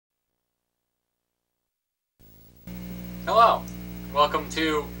Hello, welcome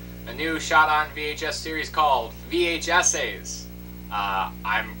to a new shot on VHS series called VHeSsays.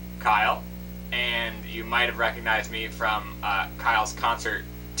 I'm Kyle, and you might have recognized me from Kyle's concert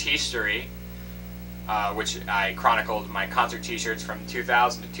T-Story, which I chronicled my concert t-shirts from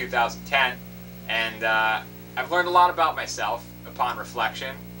 2000 to 2010, and I've learned a lot about myself upon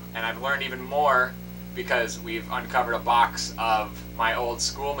reflection, and I've learned even more because we've uncovered a box of my old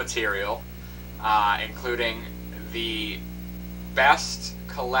school material, including the best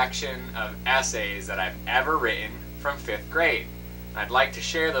collection of essays that I've ever written from 5th grade. I'd like to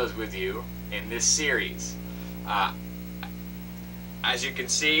share those with you in this series. As you can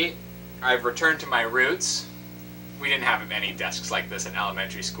see, I've returned to my roots. We didn't have any desks like this in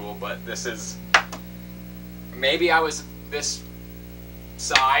elementary school, but this is... maybe I was this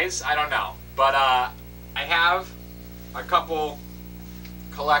size, I don't know. But I have a couple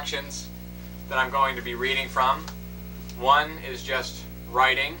collections that I'm going to be reading from. One is just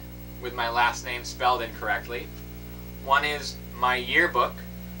writing with my last name spelled incorrectly. One is my yearbook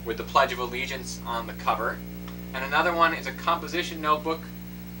with the Pledge of Allegiance on the cover. And another one is a composition notebook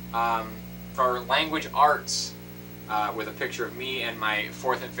for language arts with a picture of me and my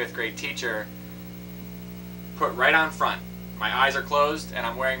 4th and 5th grade teacher put right on front. My eyes are closed and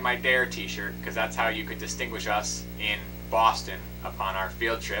I'm wearing my DARE t-shirt because that's how you could distinguish us in Boston upon our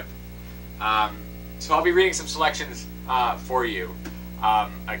field trip. So I'll be reading some selections for you.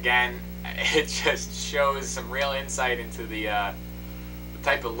 Again, it just shows some real insight into the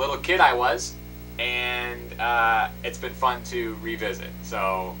type of little kid I was, and it's been fun to revisit.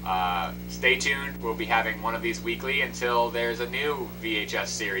 So stay tuned. We'll be having one of these weekly until there's a new VHS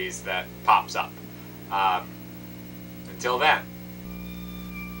series that pops up. Until then.